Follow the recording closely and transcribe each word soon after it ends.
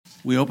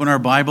We open our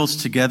Bibles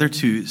together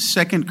to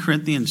 2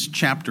 Corinthians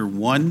chapter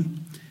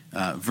 1,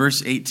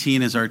 verse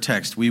 18 is our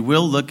text. We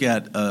will look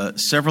at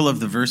several of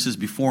the verses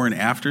before and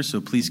after,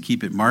 so please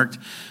keep it marked.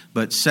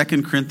 But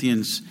 2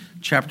 Corinthians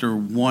chapter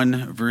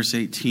 1, verse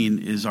 18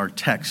 is our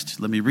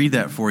text. Let me read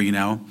that for you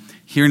now.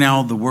 Hear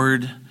now the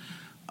word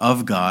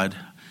of God,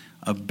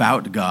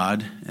 about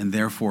God, and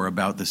therefore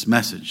about this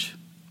message,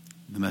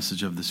 the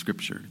message of the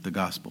Scripture, the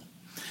gospel.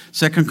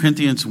 2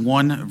 Corinthians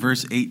 1,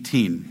 verse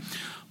 18.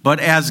 But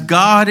as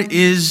God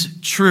is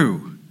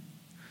true,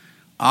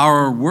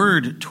 our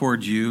word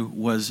toward you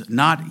was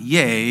not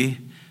yea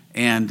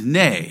and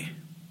nay.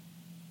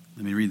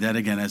 Let me read that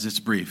again as it's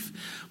brief.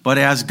 But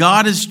as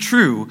God is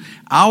true,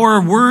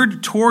 our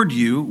word toward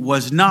you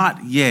was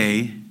not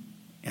yea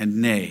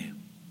and nay.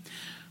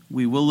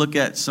 We will look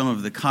at some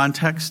of the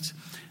context,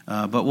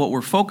 but what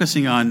we're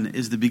focusing on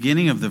is the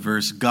beginning of the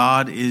verse,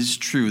 God is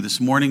true.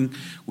 This morning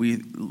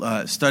we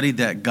studied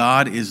that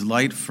God is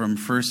light from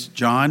 1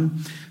 John.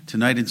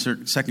 Tonight in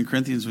 2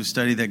 Corinthians, we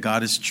study that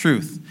God is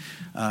truth.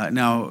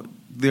 Now,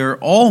 they're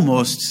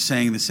almost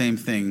saying the same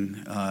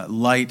thing,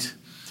 light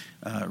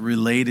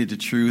related to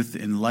truth,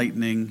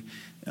 enlightening,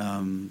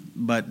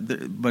 but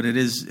it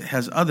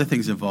has other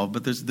things involved.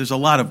 But there's a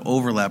lot of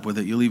overlap with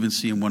it. You'll even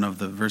see in one of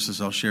the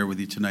verses I'll share with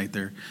you tonight,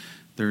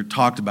 they're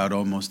talked about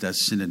almost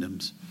as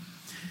synonyms.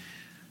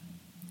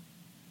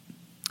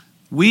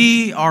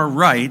 We are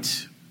right,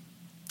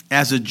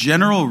 as a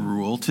general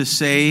rule, to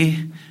say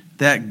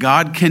that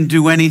God can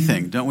do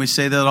anything. Don't we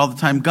say that all the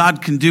time?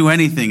 God can do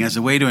anything as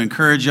a way to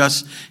encourage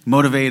us,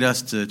 motivate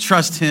us to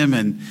trust Him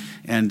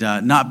and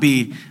not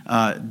be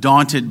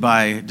daunted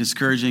by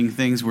discouraging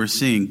things we're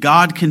seeing.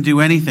 God can do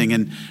anything,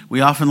 and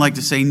we often like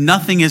to say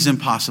nothing is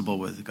impossible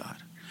with God.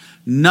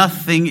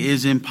 Nothing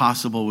is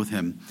impossible with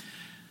Him.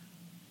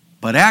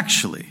 But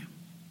actually,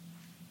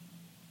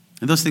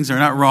 and those things are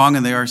not wrong,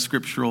 and they are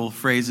scriptural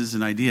phrases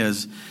and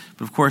ideas,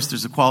 but of course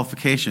there's a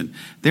qualification.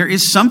 There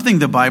is something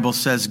the Bible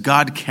says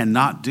God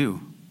cannot do.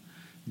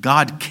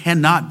 God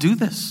cannot do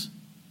this.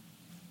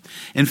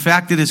 In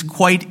fact, it is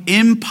quite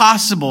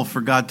impossible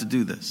for God to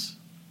do this.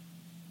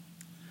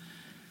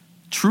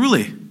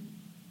 Truly,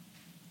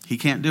 He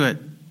can't do it.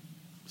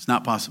 It's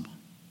not possible.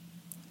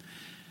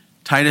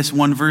 Titus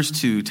 1 verse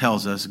 2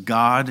 tells us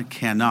God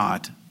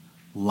cannot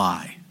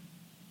lie.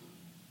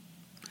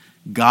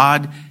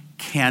 God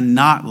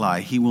cannot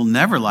lie. He will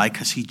never lie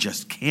because He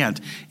just can't.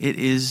 It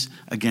is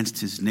against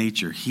His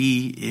nature.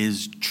 He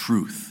is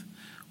truth.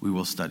 We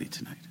will study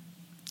tonight.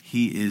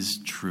 He is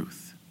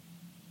truth.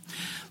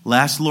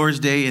 Last Lord's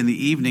Day in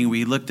the evening,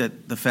 we looked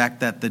at the fact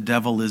that the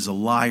devil is a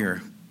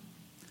liar.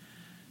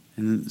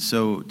 And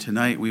so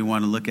tonight we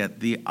want to look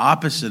at the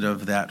opposite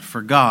of that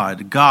for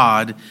God.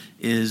 God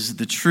is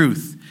the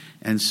truth,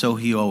 and so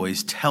He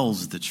always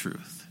tells the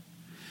truth.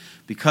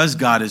 Because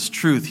God is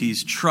truth,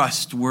 He's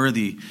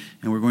trustworthy,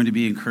 and we're going to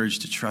be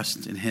encouraged to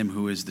trust in Him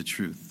who is the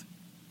truth.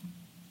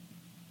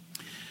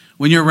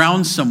 When you're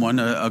around someone,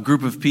 a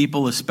group of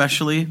people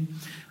especially,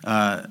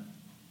 and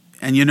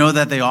you know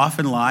that they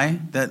often lie,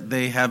 that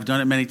they have done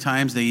it many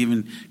times, they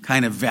even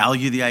kind of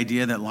value the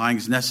idea that lying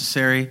is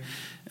necessary,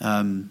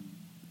 you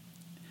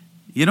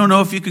don't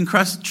know if you can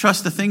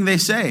trust the thing they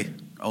say,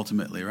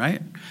 ultimately,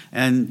 right?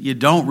 And you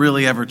don't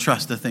really ever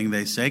trust the thing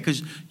they say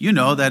because you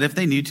know that if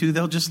they need to,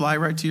 they'll just lie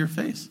right to your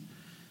face.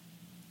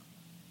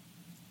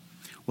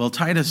 Well,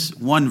 Titus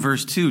 1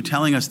 verse 2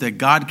 telling us that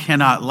God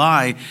cannot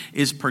lie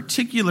is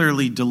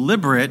particularly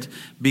deliberate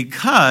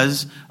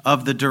because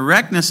of the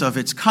directness of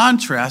its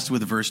contrast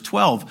with verse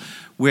 12,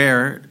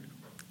 where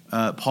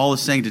Paul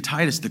is saying to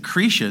Titus, the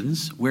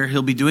Cretans, where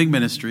he'll be doing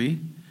ministry,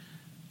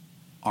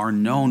 are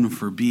known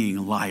for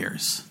being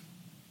liars.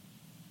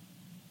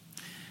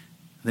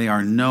 They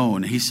are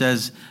known. He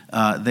says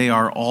they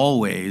are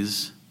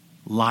always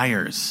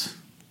liars.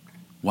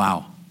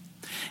 Wow.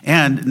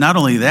 And not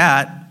only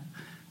that,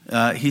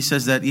 he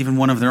says that even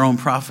one of their own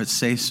prophets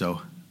say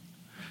so.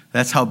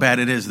 That's how bad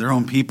it is. Their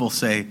own people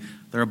say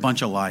they're a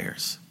bunch of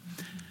liars.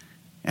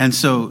 And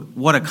so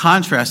what a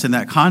contrast in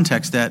that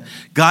context that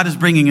God is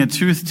bringing a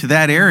truth to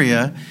that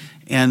area,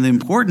 and the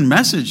important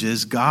message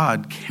is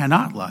God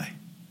cannot lie.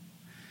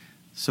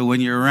 So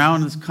when you're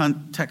around this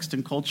context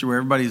and culture where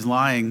everybody's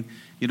lying,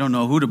 you don't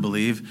know who to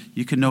believe,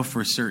 you can know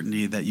for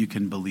certainty that you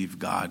can believe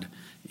God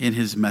in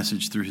His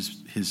message through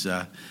His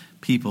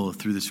people,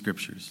 through the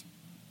Scriptures.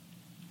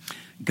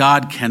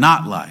 God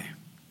cannot lie.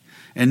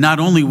 And not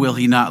only will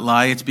He not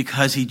lie, it's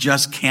because He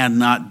just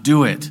cannot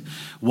do it.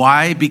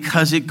 Why?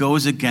 Because it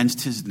goes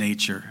against His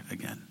nature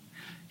again.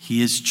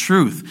 He is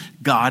truth.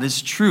 God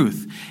is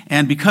truth.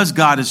 And because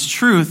God is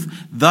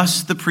truth,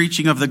 thus the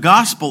preaching of the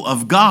gospel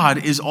of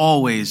God is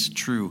always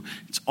true.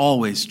 It's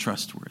always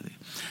trustworthy.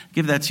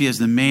 Give that to you as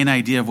the main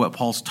idea of what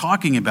Paul's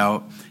talking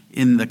about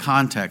in the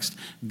context.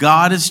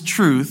 God is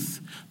truth,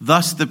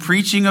 thus the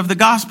preaching of the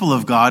gospel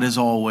of God is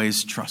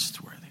always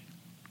trustworthy.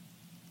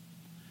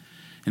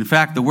 In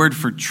fact, the word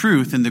for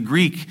truth in the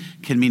Greek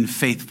can mean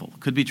faithful. It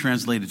could be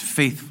translated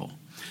faithful.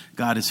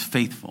 God is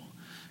faithful.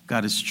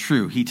 God is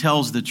true. He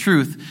tells the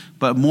truth,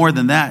 but more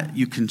than that,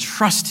 you can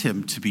trust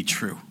him to be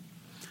true.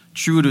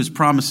 True to his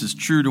promises,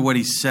 true to what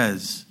he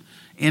says,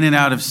 in and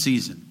out of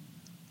season.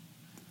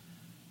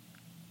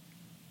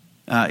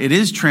 It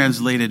is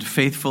translated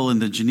faithful in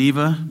the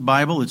Geneva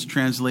Bible. It's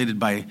translated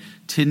by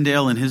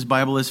Tyndale in his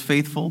Bible as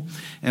faithful.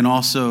 And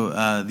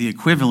also the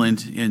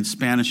equivalent in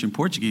Spanish and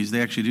Portuguese,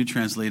 they actually do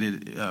translate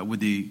it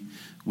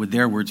with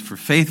their words for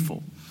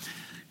faithful.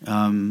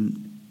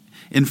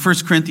 In 1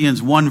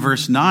 Corinthians 1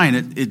 verse 9,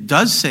 it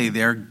does say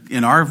there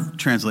in our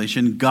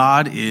translation,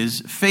 God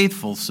is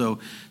faithful. So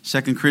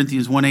 2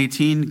 Corinthians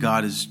 1:18,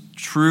 God is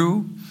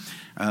true.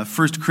 1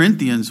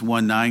 Corinthians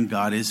 1:9,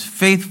 God is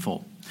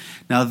faithful.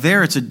 Now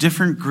there it's a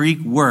different Greek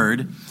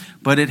word,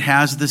 but it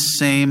has the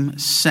same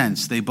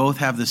sense. They both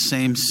have the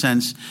same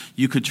sense.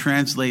 You could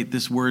translate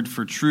this word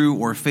for true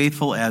or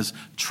faithful as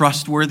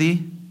trustworthy,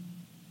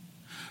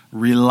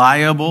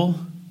 reliable,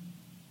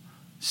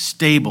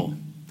 stable.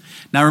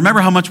 Now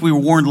remember how much we were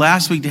warned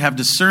last week to have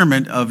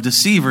discernment of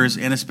deceivers,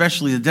 and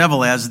especially the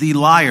devil as the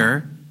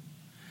liar.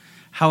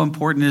 How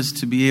important it is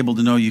to be able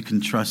to know you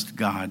can trust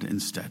God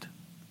instead.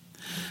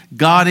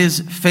 God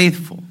is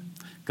faithful.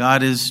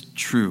 God is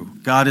true.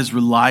 God is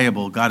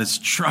reliable. God is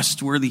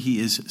trustworthy. He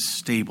is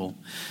stable.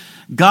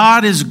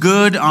 God is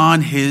good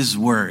on his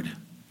word.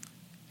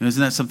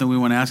 Isn't that something we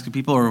want to ask of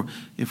people? Or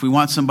if we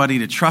want somebody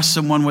to trust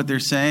someone what they're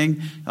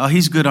saying, oh,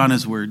 he's good on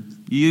his word.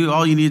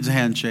 All you need is a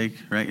handshake,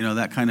 right?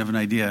 That kind of an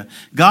idea.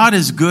 God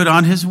is good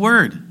on his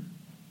word.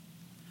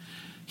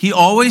 He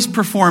always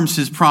performs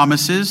his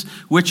promises,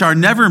 which are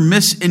never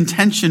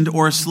misintentioned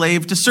or a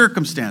slave to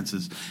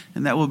circumstances.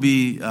 And that will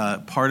be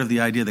part of the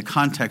idea, the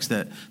context,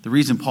 that the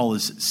reason Paul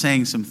is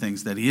saying some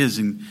things that he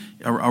is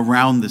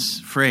around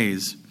this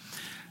phrase.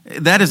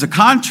 That is a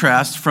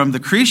contrast from the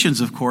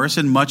Cretians, of course,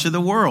 and much of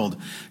the world.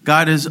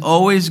 God is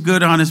always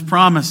good on his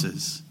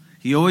promises.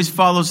 He always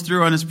follows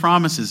through on his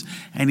promises,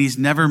 and he's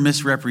never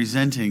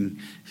misrepresenting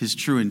his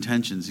true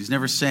intentions. He's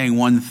never saying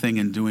one thing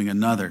and doing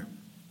another.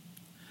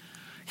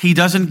 He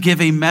doesn't give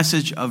a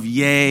message of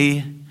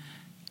yea,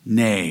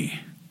 nay.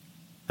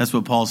 That's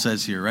what Paul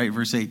says here, right?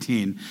 Verse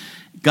 18.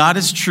 God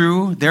is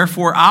true,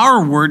 therefore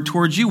our word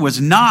towards you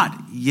was not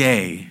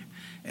yea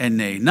and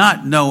nay,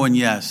 not no and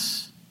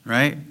yes,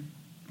 right?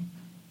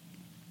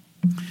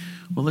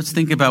 Well, let's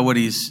think about what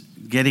he's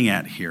getting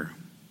at here.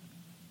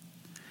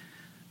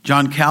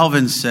 John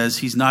Calvin says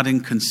he's not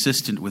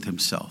inconsistent with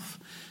himself.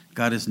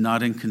 God is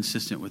not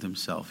inconsistent with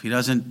himself. He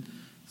doesn't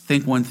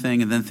think one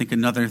thing and then think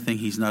another thing.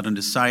 He's not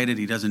undecided.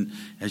 He doesn't,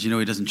 as you know,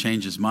 he doesn't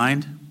change his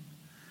mind.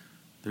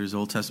 There's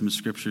Old Testament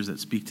scriptures that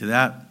speak to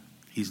that.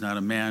 He's not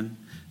a man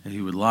that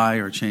he would lie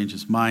or change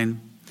his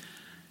mind.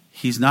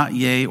 He's not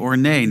yea or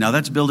nay. Now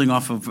that's building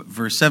off of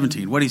verse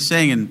 17. What he's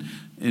saying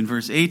in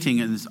verse 18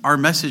 is our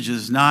message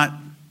is not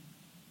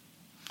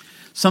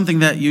something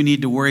that you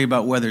need to worry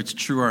about whether it's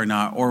true or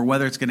not, or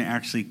whether it's going to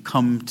actually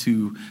come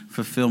to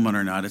fulfillment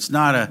or not. It's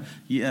not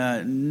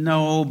a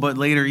no, but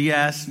later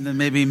yes, and then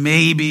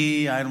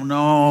maybe, I don't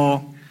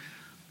know.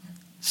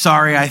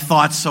 Sorry, I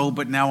thought so,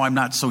 but now I'm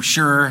not so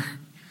sure.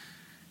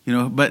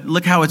 But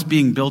look how it's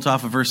being built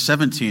off of verse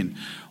 17.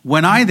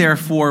 When I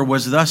therefore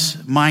was thus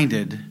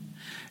minded,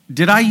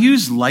 did I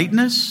use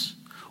lightness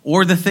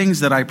or the things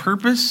that I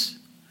purpose?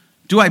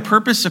 Do I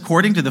purpose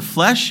according to the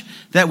flesh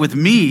that with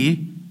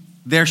me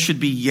there should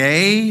be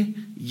yea,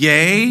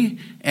 yea,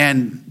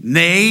 and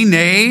nay,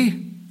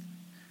 nay?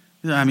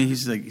 I mean,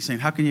 he's saying,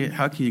 how can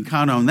you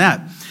count on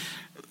that?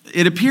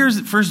 It appears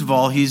that, first of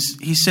all,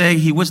 he's saying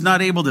he was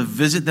not able to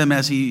visit them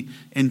as he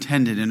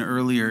intended and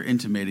earlier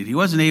intimated. He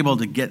wasn't able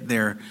to get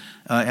there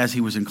as he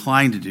was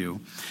inclined to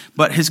do.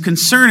 But his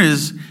concern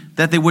is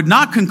that they would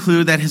not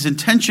conclude that his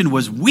intention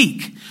was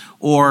weak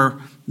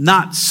or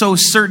not so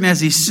certain as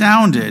he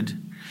sounded,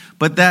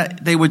 but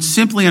that they would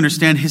simply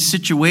understand his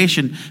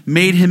situation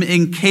made him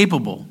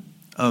incapable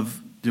of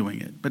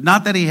doing it. But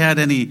not that he had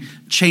any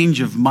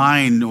change of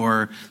mind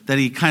or that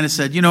he kind of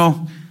said,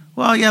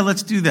 well, yeah,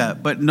 let's do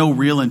that, but no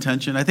real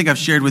intention. I think I've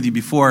shared with you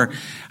before.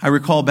 I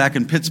recall back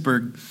in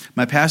Pittsburgh,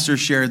 my pastor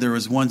shared there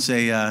was once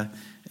an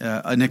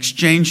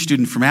exchange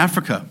student from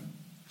Africa.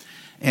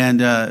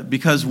 And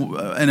because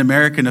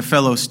a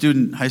fellow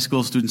student, high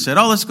school student, said,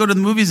 let's go to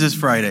the movies this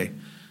Friday.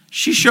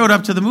 She showed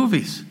up to the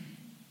movies.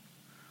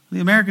 The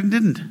American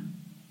didn't.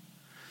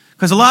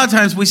 Because a lot of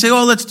times we say,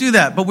 let's do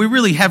that, but we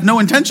really have no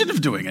intention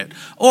of doing it.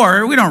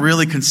 Or we don't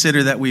really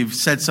consider that we've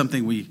said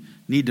something we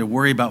need to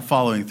worry about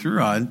following through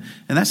on.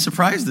 And that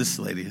surprised this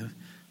lady.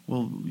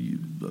 Well,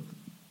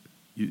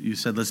 you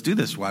said, let's do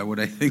this. Why would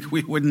I think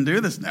we wouldn't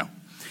do this now?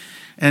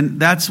 And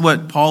that's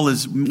what Paul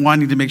is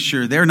wanting to make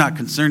sure they're not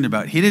concerned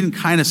about. He didn't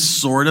kind of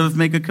sort of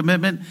make a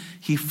commitment.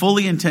 He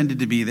fully intended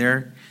to be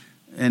there,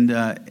 and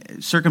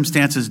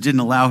circumstances didn't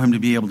allow him to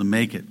be able to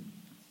make it.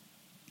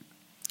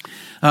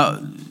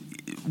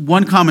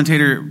 One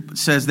commentator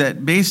says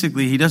that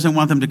basically he doesn't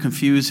want them to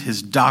confuse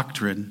his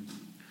doctrine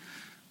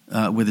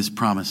with his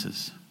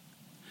promises.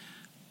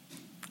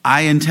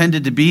 I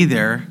intended to be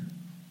there.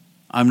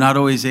 I'm not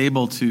always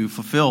able to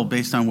fulfill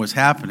based on what's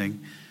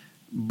happening.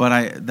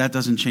 But that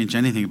doesn't change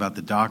anything about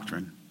the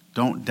doctrine.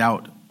 Don't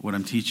doubt what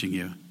I'm teaching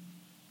you.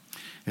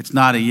 It's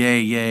not a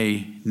yay,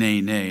 yay, nay,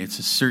 nay. It's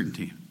a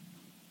certainty.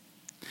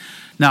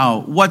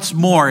 Now, what's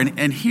more,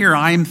 and here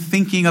I'm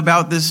thinking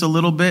about this a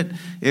little bit,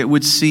 it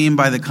would seem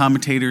by the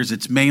commentators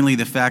it's mainly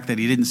the fact that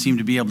he didn't seem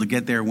to be able to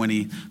get there when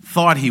he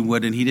thought he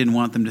would, and he didn't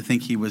want them to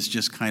think he was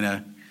just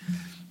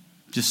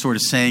sort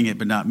of saying it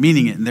but not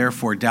meaning it, and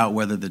therefore doubt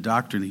whether the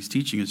doctrine he's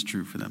teaching is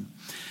true for them.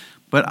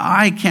 But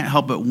I can't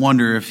help but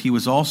wonder if he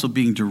was also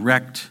being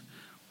direct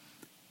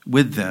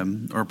with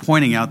them, or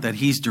pointing out that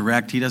he's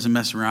direct. He doesn't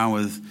mess around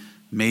with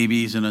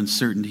maybes and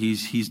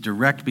uncertainties. He's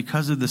direct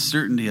because of the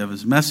certainty of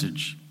his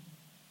message.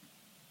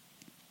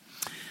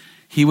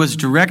 He was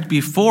direct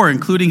before,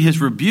 including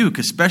his rebuke,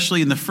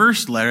 especially in the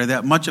first letter,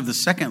 that much of the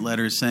second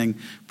letter is saying,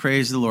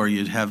 praise the Lord,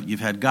 you've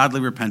had godly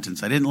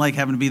repentance. I didn't like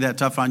having to be that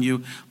tough on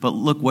you, but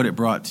look what it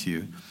brought to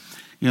you.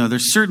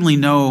 There's certainly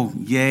no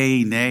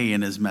yay, nay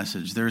in his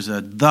message. There's a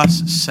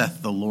thus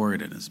saith the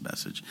Lord in his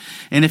message.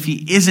 And if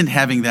he isn't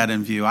having that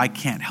in view, I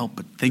can't help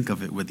but think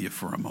of it with you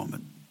for a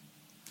moment.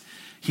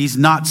 He's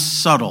not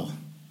subtle.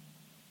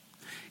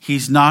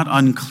 He's not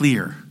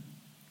unclear.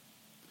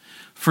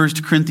 1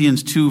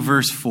 Corinthians 2,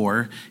 verse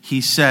 4,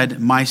 he said,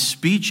 my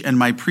speech and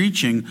my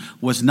preaching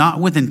was not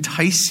with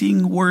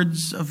enticing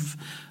words of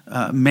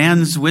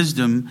man's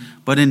wisdom,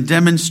 but in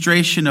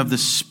demonstration of the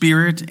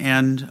Spirit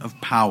and of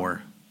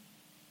power.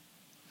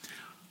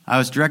 I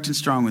was direct and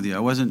strong with you. I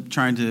wasn't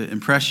trying to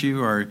impress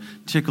you or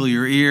tickle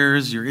your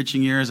ears, your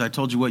itching ears. I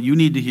told you what you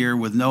need to hear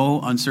with no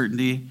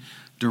uncertainty,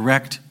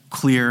 direct,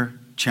 clear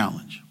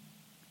challenge.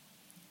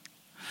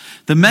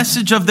 The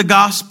message of the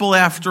gospel,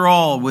 after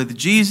all, with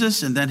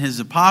Jesus and then his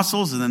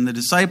apostles and then the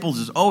disciples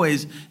is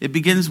always, it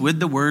begins with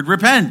the word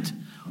repent.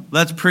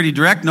 That's pretty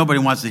direct. Nobody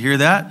wants to hear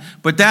that,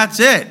 but that's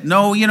it.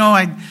 No,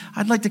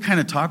 I'd like to kind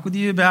of talk with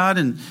you about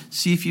and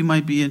see if you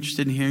might be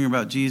interested in hearing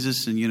about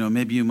Jesus, and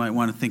maybe you might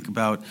want to think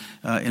about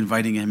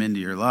inviting him into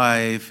your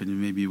life,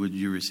 and maybe would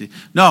you receive.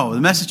 No,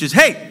 the message is,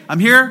 hey, I'm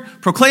here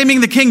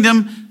proclaiming the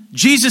kingdom.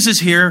 Jesus is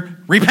here.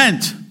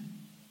 Repent.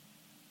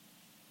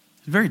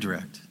 Very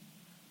direct.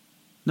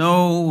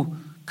 No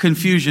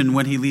confusion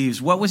when he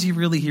leaves. What was he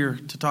really here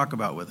to talk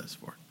about with us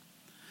for?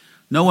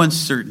 No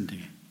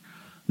uncertainty.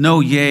 No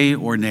yay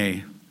or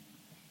nay.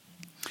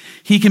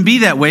 He can be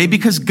that way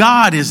because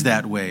God is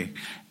that way.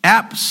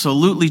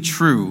 Absolutely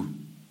true.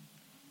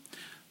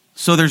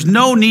 So there's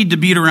no need to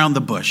beat around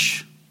the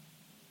bush.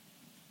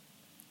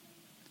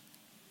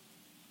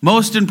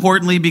 Most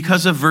importantly,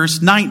 because of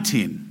verse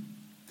 19.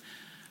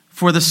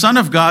 For the Son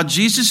of God,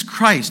 Jesus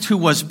Christ, who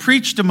was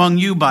preached among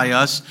you by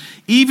us,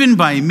 even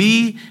by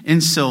me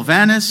and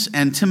Silvanus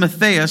and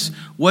Timotheus,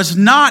 was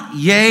not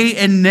yea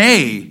and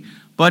nay,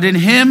 but in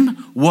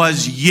him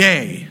was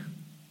yea. There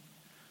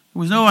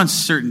was no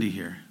uncertainty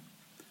here.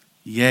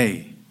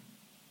 Yea.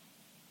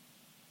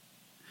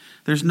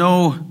 There's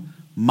no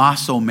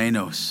mas o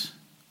menos.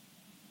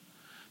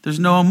 There's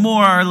no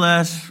more or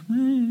less.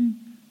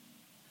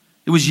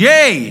 It was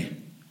yea.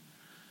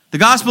 The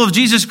gospel of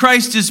Jesus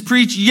Christ is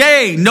preached,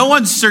 yea, no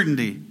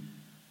uncertainty.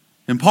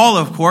 And Paul,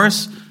 of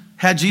course,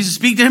 had Jesus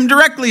speak to him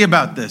directly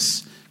about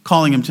this,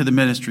 calling him to the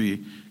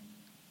ministry.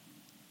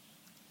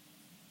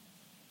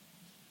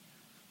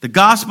 The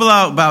gospel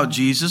about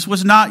Jesus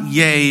was not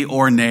yea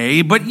or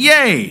nay, but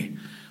yea.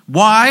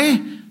 Why?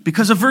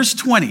 Because of verse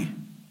 20.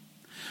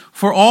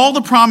 For all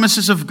the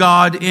promises of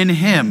God in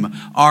him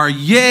are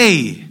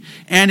yea,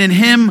 and in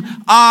him,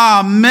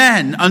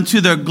 amen,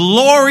 unto the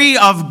glory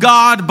of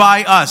God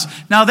by us.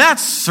 Now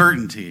that's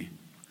certainty.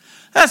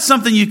 That's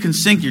something you can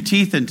sink your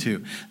teeth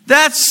into.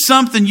 That's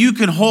something you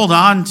can hold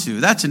on to.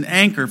 That's an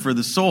anchor for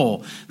the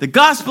soul. The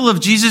gospel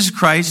of Jesus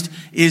Christ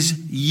is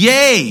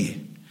yea.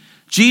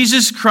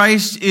 Jesus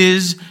Christ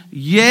is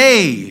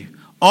yea.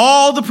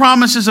 All the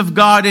promises of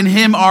God in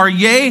him are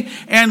yea.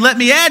 And let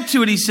me add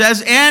to it, he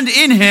says, and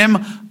in him,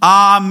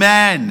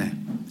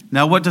 amen.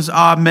 Now what does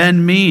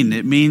amen mean?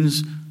 It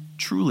means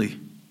truly.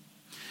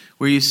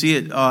 Where you see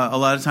it a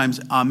lot of times,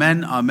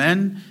 amen,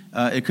 amen,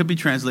 it could be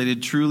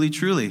translated truly,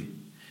 truly.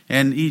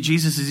 And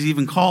Jesus is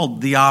even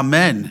called the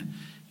Amen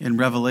in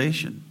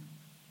Revelation.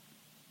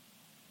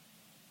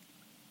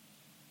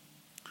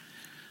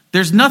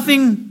 There's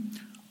nothing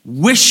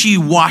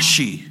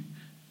wishy-washy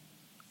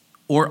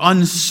or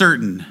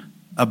uncertain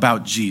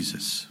about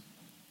Jesus,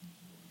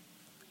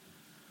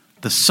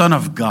 the Son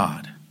of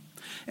God.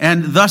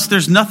 And thus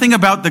there's nothing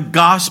about the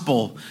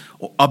gospel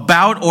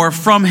about or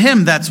from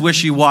him that's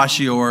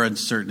wishy-washy or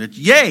uncertain. It's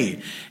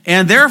yea.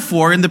 And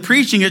therefore, in the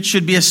preaching, it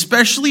should be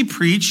especially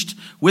preached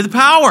with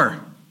power.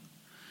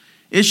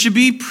 It should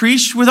be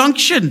preached with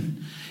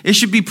unction. It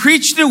should be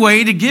preached in a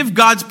way to give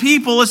God's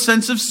people a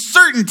sense of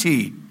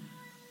certainty.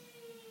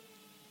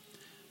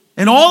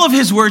 And all of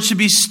his words should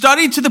be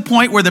studied to the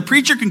point where the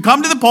preacher can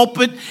come to the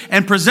pulpit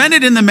and present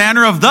it in the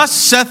manner of, thus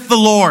saith the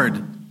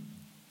Lord.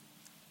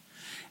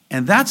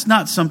 And that's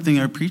not something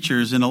our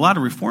preachers, and a lot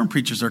of Reformed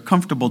preachers, are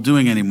comfortable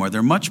doing anymore.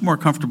 They're much more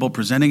comfortable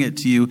presenting it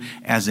to you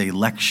as a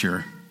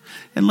lecture,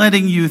 and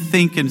letting you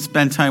think and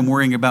spend time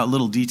worrying about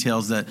little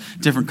details that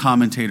different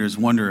commentators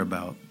wonder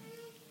about.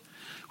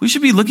 We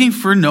should be looking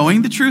for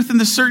knowing the truth and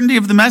the certainty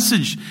of the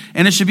message,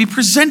 and it should be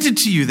presented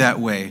to you that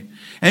way.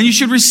 And you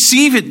should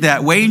receive it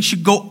that way, and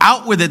should go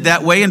out with it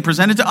that way and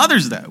present it to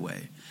others that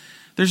way.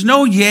 There's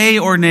no yay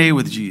or nay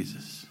with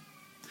Jesus.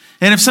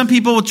 And if some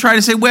people will try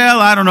to say, well,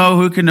 I don't know,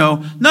 who can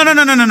know?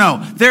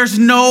 No. There's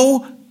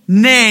no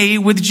nay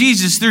with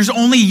Jesus. There's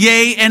only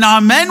yay and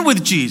amen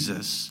with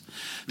Jesus.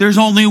 There's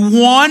only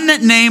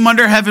one name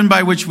under heaven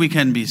by which we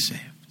can be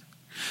saved.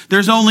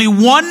 There's only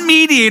one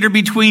mediator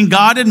between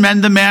God and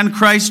men, the man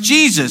Christ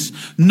Jesus.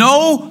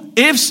 No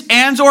ifs,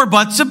 ands, or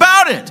buts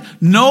about it.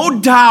 No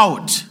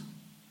doubt.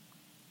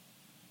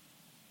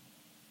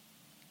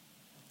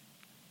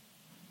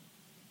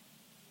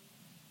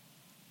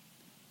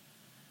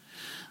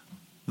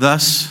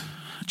 Thus,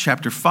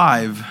 chapter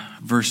 5,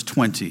 verse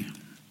 20.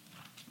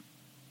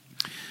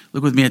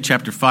 Look with me at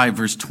chapter 5,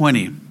 verse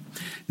 20.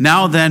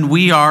 Now then,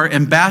 we are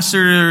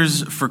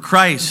ambassadors for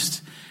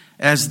Christ,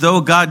 as though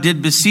God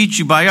did beseech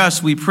you by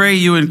us. We pray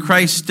you in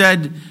Christ's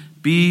stead,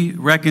 be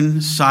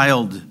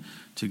reconciled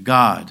to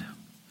God.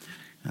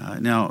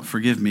 Now,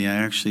 forgive me, I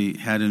actually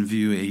had in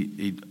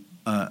view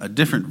a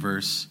different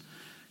verse.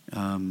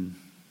 I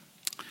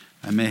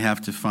may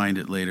have to find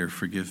it later,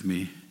 forgive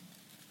me.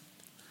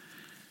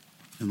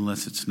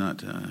 Unless it's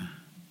not...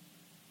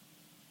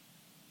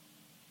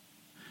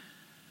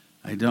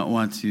 I don't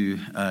want to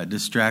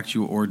distract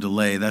you or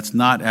delay. That's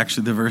not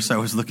actually the verse I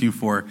was looking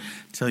for.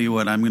 Tell you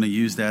what, I'm going to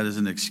use that as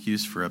an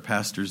excuse for a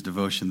pastor's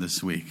devotion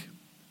this week.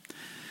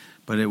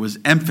 But it was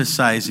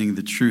emphasizing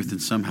the truth,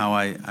 and somehow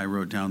I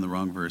wrote down the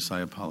wrong verse. I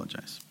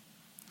apologize.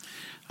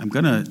 I'm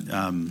not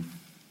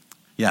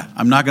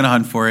going to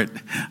hunt for it.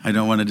 I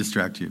don't want to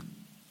distract you.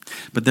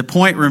 But the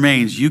point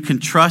remains, you can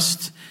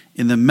trust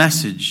in the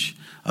message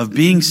of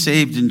being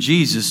saved in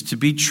Jesus to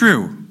be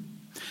true,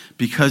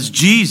 because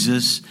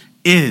Jesus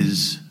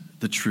is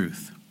the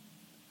truth.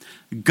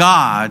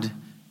 God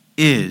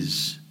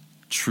is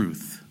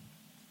truth.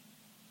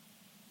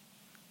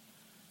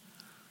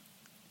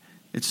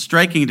 It's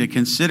striking to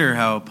consider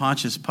how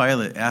Pontius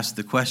Pilate asked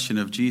the question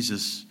of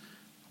Jesus,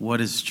 what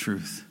is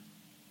truth?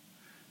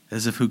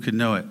 As if who could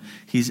know it.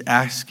 He's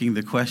asking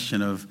the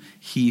question of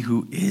he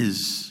who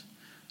is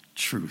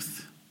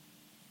truth.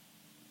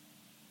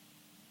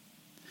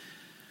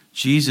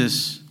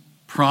 Jesus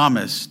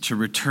promised to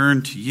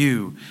return to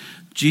you.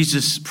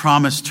 Jesus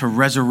promised to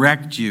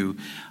resurrect you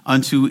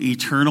unto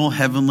eternal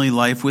heavenly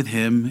life with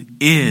him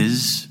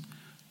is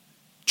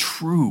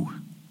true.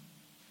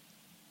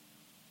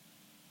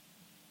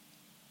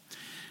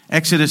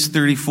 Exodus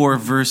 34,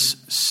 verse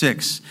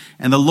 6.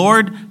 And the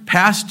Lord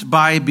passed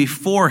by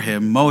before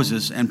him,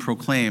 Moses, and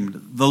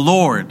proclaimed, the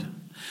Lord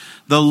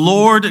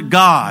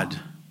God,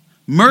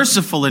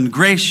 merciful and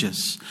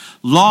gracious,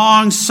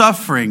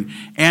 long-suffering,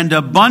 and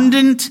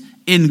abundant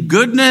in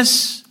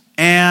goodness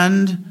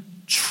and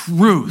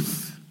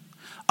truth.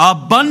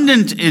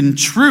 Abundant in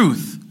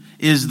truth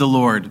is the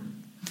Lord.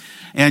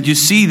 And you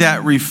see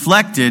that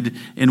reflected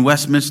in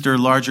Westminster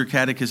Larger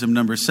Catechism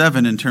number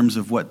 7 in terms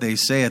of what they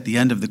say at the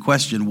end of the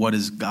question, what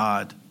is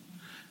God?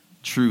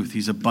 Truth.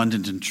 He's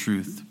abundant in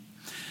truth.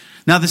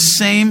 Now the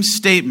same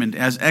statement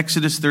as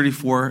Exodus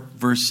 34,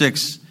 verse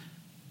 6,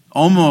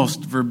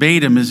 almost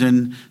verbatim, is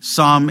in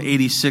Psalm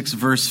 86,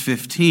 verse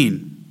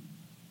 15.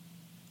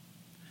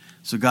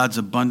 So God's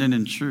abundant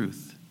in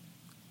truth.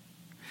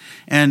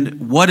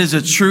 And what is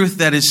a truth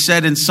that is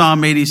said in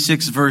Psalm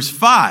 86, verse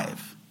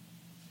 5?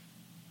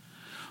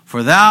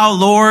 For thou,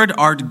 Lord,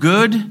 art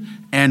good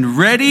and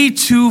ready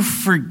to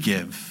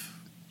forgive,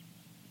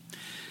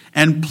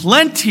 and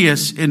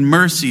plenteous in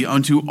mercy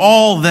unto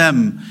all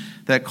them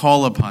that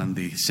call upon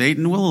thee.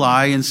 Satan will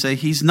lie and say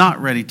he's not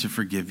ready to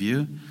forgive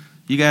you.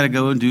 You got to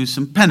go and do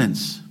some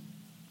penance.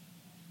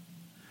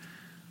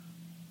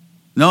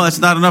 No, that's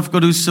not enough. Go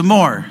do some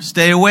more.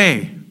 Stay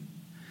away.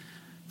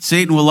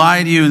 Satan will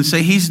lie to you and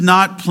say he's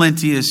not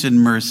plenteous in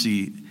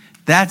mercy.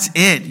 That's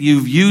it.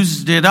 You've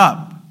used it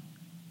up.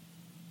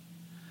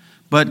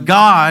 But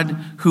God,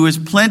 who is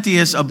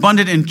plenteous,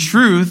 abundant in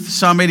truth,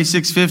 Psalm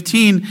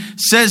 86:15,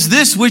 says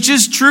this, which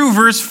is true,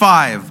 verse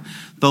 5.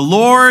 The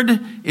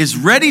Lord is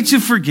ready to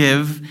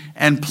forgive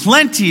and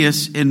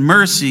plenteous in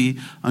mercy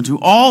unto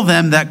all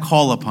them that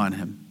call upon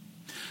him.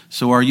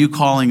 So are you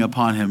calling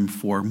upon him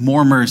for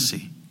more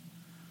mercy?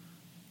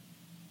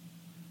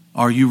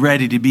 Are you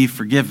ready to be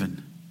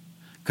forgiven?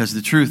 Because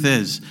the truth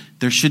is,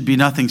 there should be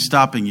nothing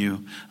stopping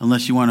you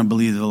unless you want to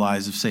believe the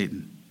lies of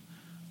Satan.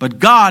 But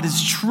God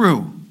is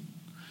true.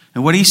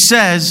 And what he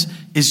says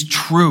is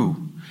true.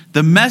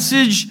 The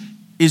message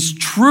is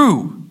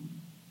true.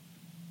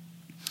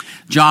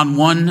 John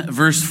 1,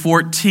 verse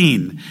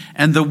 14.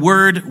 And the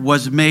Word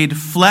was made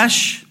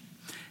flesh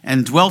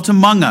and dwelt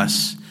among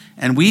us.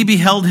 And we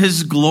beheld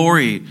his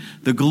glory,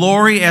 the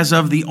glory as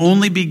of the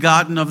only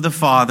begotten of the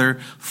Father,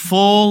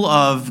 full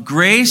of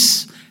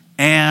grace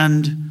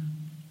and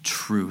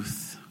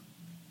truth.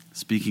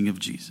 Speaking of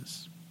Jesus.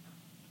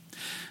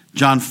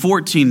 John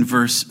 14,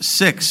 verse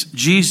 6.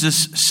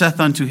 Jesus saith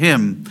unto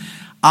him,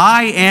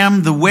 I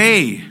am the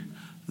way,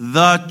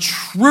 the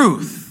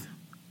truth,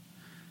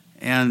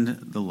 and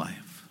the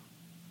life.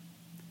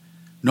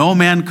 No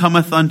man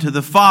cometh unto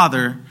the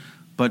Father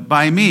but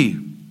by me.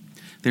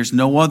 There's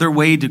no other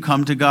way to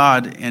come to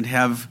God and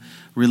have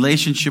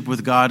relationship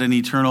with God and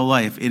eternal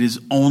life. It is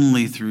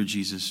only through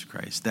Jesus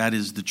Christ. That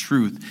is the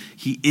truth.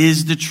 He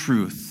is the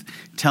truth,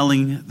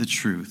 telling the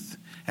truth,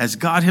 as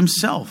God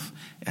himself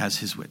as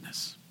his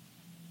witness.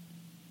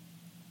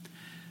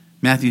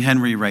 Matthew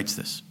Henry writes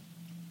this: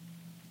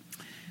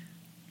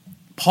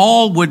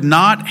 Paul would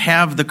not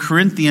have the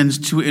Corinthians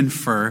to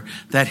infer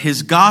that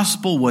his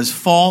gospel was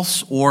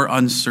false or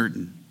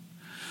uncertain,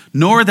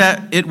 nor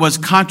that it was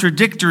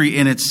contradictory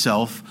in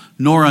itself,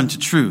 nor unto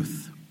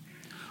truth.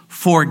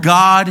 For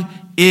God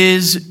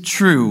is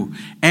true,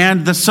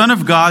 and the Son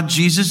of God,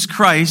 Jesus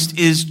Christ,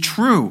 is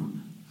true,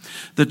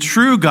 the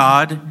true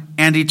God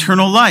and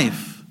eternal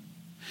life.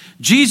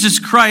 Jesus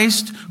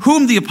Christ,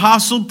 whom the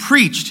apostle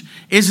preached,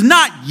 is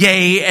not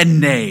yea and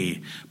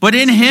nay, but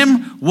in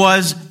him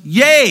was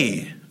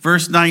yea.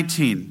 Verse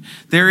 19,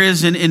 there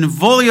is an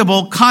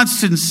inviolable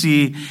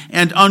constancy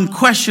and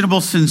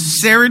unquestionable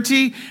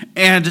sincerity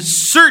and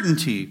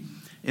certainty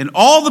in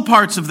all the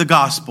parts of the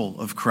gospel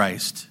of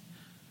Christ.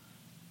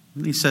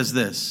 And he says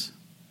this: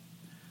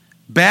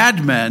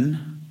 bad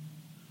men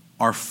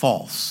are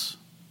false.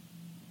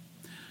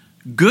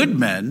 Good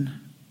men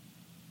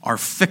are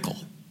fickle.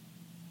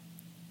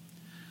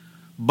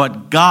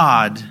 But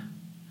God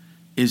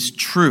is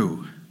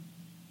true,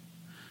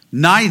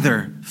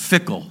 neither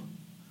fickle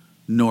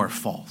nor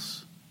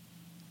false.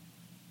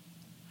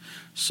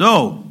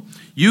 So,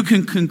 you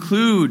can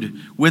conclude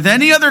with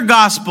any other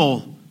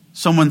gospel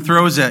someone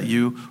throws at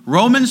you.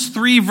 Romans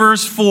 3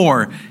 verse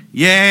 4,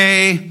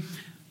 yea,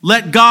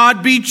 let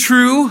God be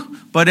true,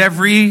 but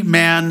every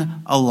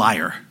man a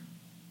liar.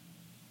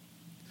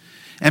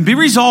 And be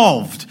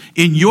resolved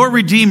in your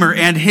Redeemer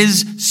and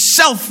his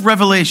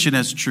self-revelation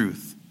as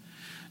truth.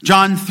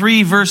 John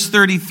 3 verse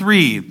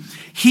 33,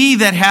 he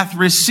that hath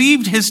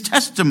received his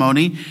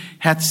testimony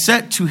hath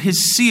set to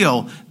his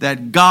seal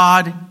that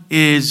God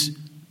is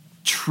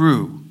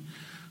true.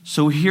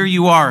 So here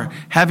you are,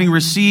 having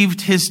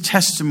received his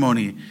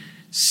testimony,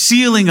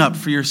 sealing up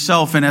for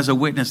yourself and as a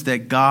witness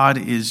that God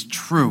is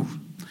true.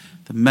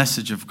 The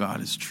message of God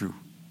is true.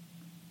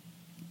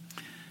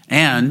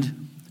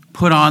 And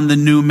put on the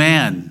new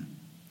man,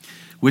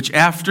 which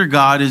after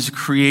God is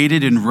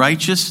created in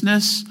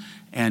righteousness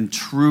and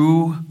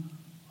true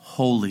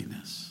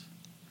holiness.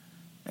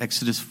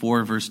 Exodus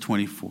 4 verse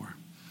 24.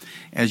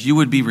 As you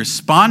would be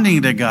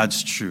responding to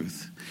God's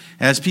truth,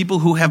 as people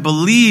who have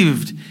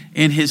believed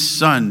in his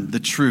Son, the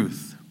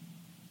truth,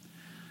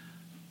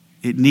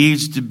 it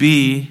needs to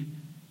be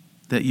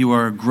that you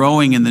are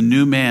growing in the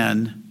new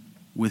man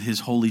with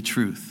his holy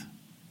truth.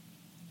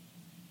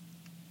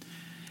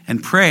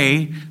 And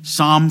pray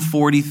Psalm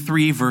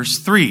 43 verse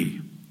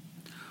 3.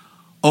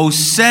 O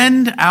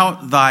send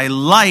out thy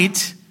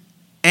light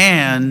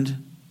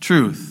and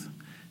truth.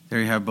 There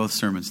you have both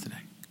sermons today.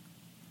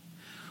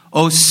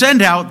 O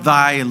send out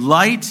thy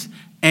light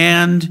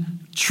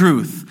and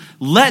truth.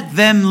 Let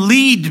them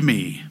lead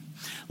me.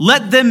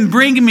 Let them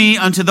bring me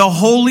unto the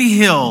holy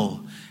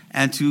hill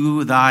and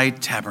to thy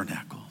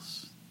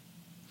tabernacles.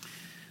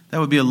 That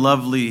would be a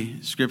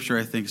lovely scripture,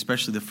 I think,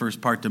 especially the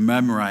first part, to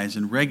memorize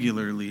and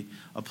regularly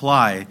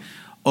apply.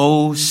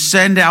 O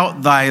send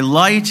out thy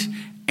light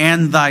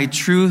and thy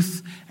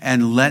truth,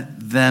 and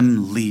let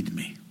them lead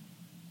me.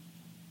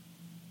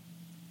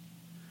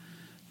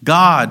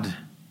 God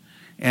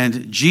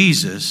and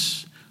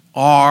Jesus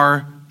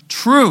are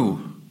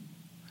true.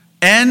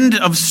 End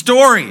of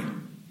story.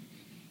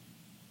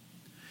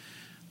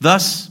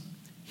 Thus,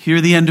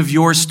 hear the end of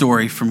your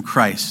story from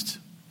Christ.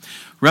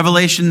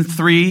 Revelation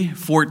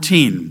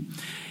 3:14.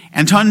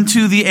 And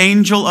unto the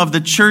angel of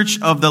the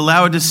church of the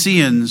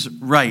Laodiceans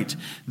write,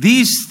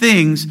 these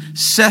things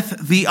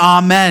saith the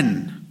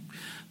Amen,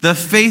 the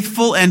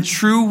faithful and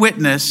true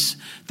witness,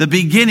 the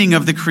beginning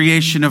of the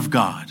creation of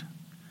God.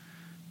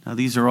 Now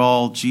these are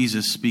all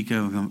Jesus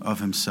speaking of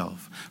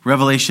himself.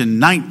 Revelation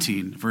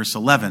 19 verse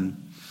 11.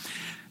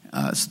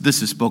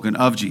 This is spoken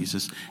of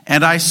Jesus.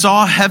 And I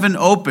saw heaven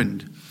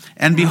opened,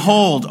 and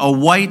behold, a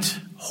white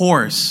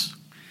horse.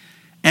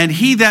 And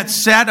he that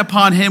sat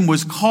upon him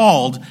was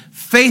called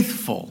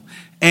Faithful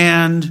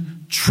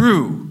and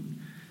True.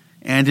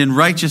 And in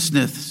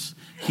righteousness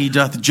he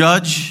doth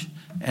judge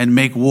and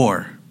make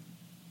war.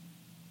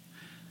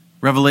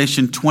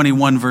 Revelation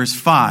 21 verse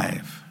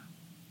 5.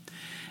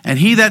 And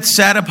he that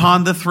sat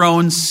upon the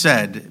throne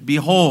said,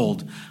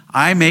 behold,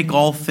 I make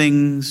all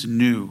things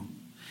new.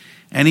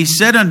 And he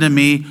said unto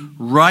me,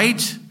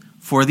 write,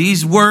 for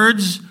these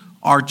words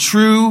are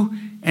true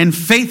and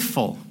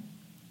faithful.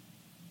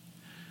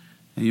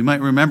 And you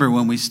might remember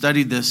when we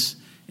studied this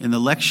in the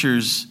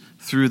lectures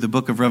through the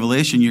book of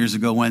Revelation years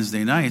ago,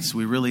 Wednesday nights,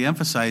 we really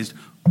emphasized,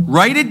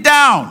 write it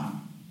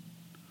down.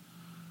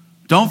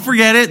 Don't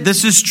forget it.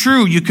 This is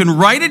true. You can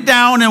write it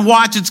down and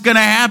watch. It's going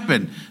to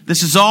happen.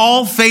 This is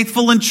all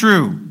faithful and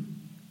true.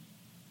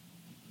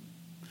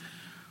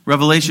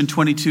 Revelation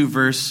 22,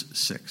 verse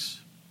 6.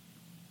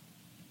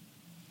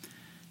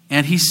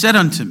 And he said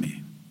unto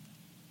me,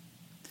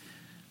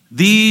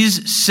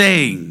 these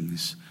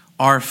sayings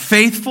are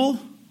faithful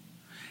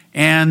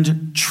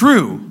and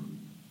true.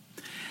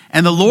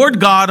 And the Lord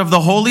God of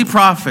the holy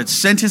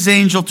prophets sent his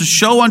angel to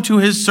show unto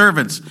his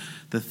servants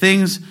the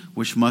things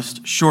which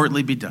must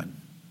shortly be done.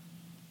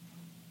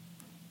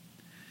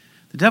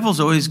 The devil's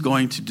always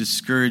going to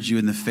discourage you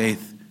in the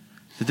faith.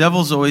 The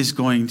devil's always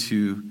going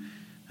to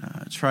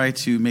try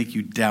to make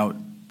you doubt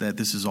that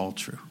this is all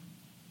true.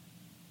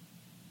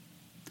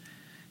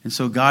 And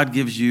so God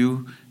gives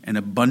you an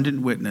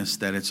abundant witness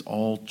that it's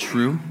all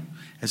true.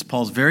 As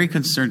Paul's very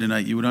concerned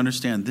tonight, you would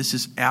understand this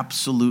is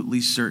absolutely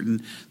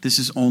certain. This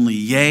is only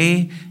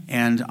yea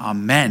and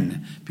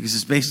amen, because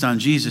it's based on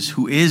Jesus,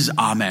 who is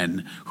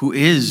amen, who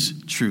is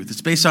truth.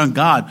 It's based on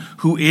God,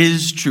 who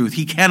is truth.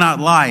 He cannot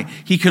lie.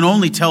 He can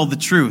only tell the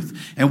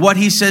truth. And what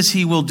he says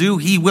he will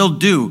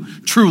do,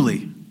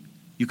 truly.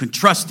 You can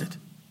trust it.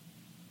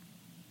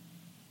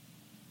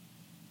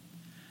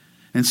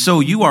 And so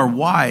you are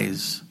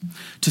wise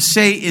to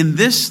say in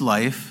this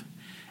life,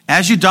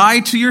 as you die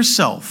to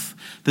yourself,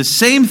 the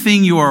same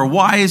thing you are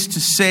wise to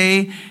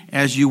say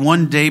as you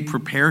one day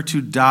prepare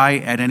to die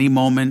at any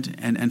moment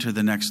and enter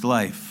the next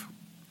life.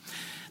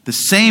 The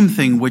same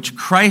thing which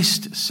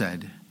Christ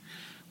said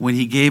when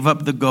he gave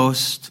up the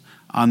ghost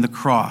on the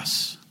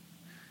cross.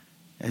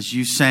 As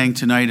you sang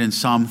tonight in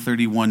Psalm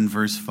 31,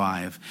 verse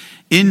 5.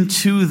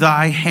 Into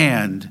thy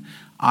hand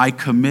I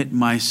commit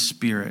my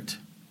spirit.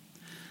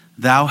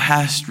 Thou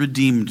hast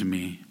redeemed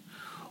me,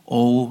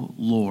 O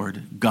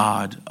Lord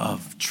God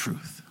of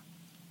truth.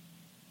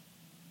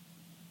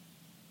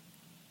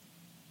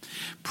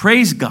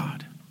 Praise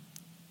God.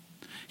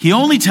 He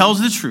only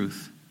tells the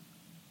truth.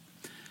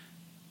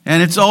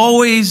 And it's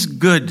always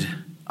good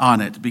on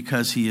it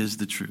because he is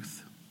the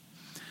truth.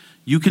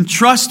 You can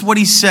trust what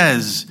he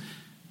says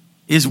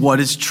is what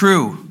is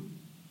true.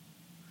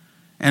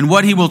 And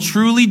what he will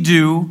truly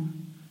do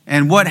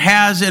and what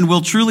has and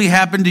will truly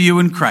happen to you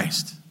in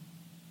Christ.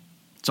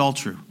 It's all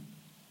true.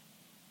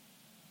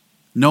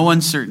 No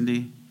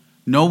uncertainty,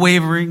 no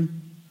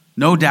wavering,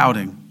 no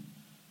doubting.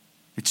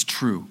 It's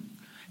true.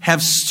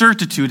 Have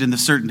certitude in the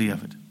certainty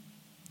of it.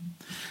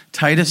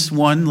 Titus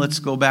 1, let's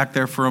go back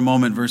there for a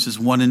moment, verses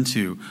 1 and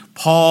 2.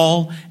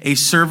 Paul, a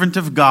servant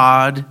of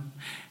God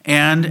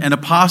and an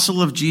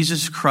apostle of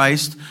Jesus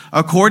Christ,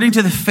 according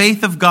to the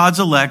faith of God's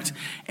elect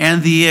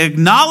and the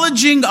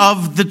acknowledging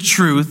of the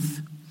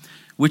truth,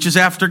 which is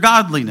after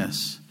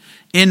godliness,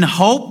 in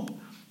hope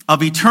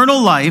of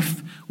eternal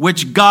life,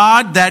 which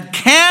God that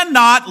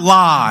cannot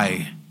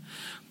lie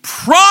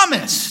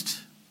promised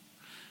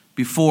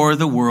before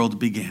the world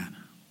began.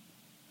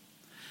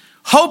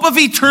 Hope of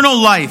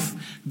eternal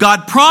life.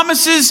 God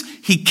promises,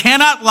 he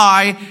cannot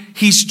lie.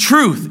 He's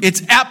truth.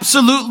 It's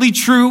absolutely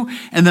true.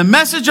 And the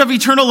message of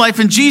eternal life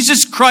in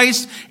Jesus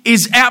Christ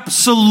is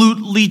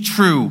absolutely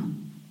true.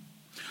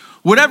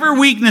 Whatever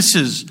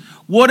weaknesses,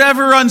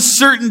 whatever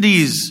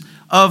uncertainties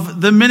of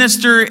the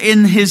minister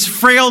in his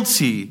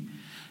frailty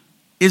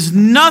is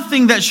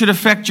nothing that should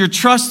affect your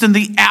trust in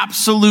the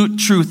absolute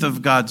truth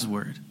of God's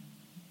word.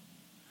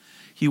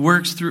 He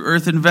works through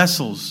earthen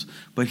vessels,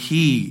 but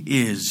he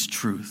is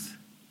truth.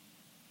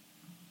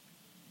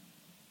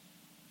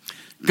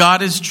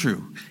 God is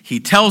true. He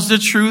tells the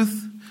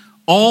truth.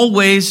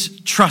 Always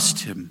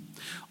trust him.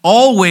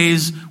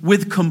 Always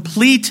with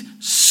complete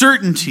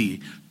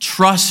certainty,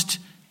 trust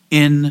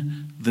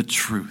in the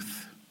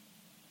truth.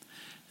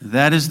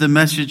 That is the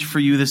message for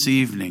you this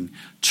evening.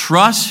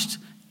 Trust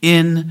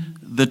in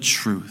the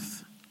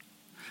truth.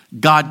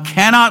 God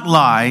cannot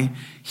lie.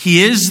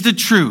 He is the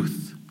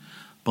truth.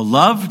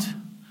 Beloved,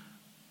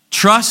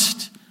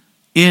 trust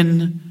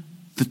in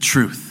the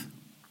truth.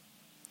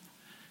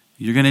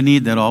 You're going to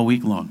need that all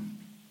week long.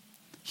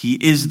 He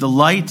is the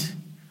light.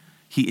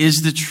 He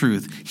is the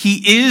truth.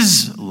 He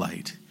is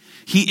light.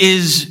 He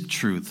is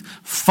truth.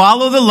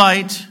 Follow the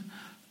light.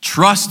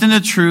 Trust in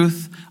the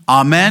truth.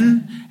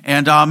 Amen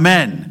and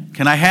amen.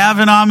 Can I have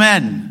an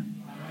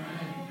amen?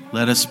 Amen.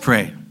 Let us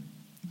pray.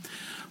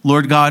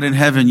 Lord God in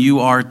heaven, you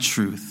are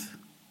truth.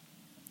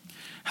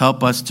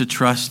 Help us to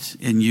trust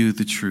in you,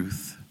 the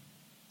truth.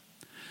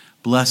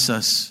 Bless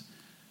us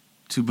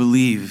to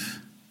believe.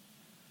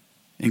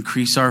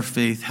 Increase our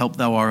faith. Help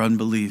thou our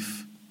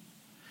unbelief.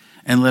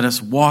 And let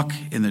us walk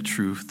in the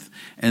truth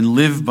and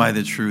live by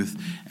the truth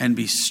and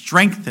be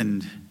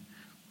strengthened.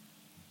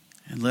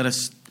 And let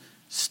us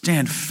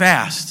stand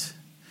fast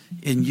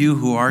in you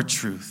who are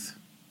truth.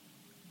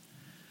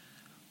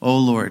 O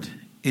Lord,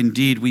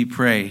 indeed we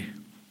pray,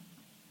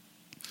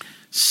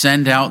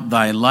 send out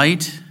thy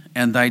light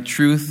and thy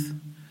truth,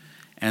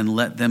 and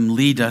let them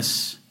lead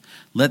us.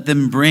 Let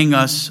them bring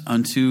us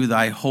unto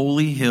thy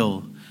holy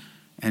hill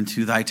and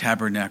to thy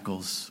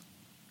tabernacles.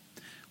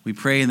 We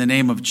pray in the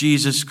name of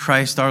Jesus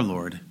Christ our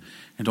Lord,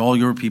 and all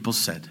your people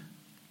said,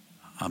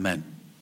 Amen.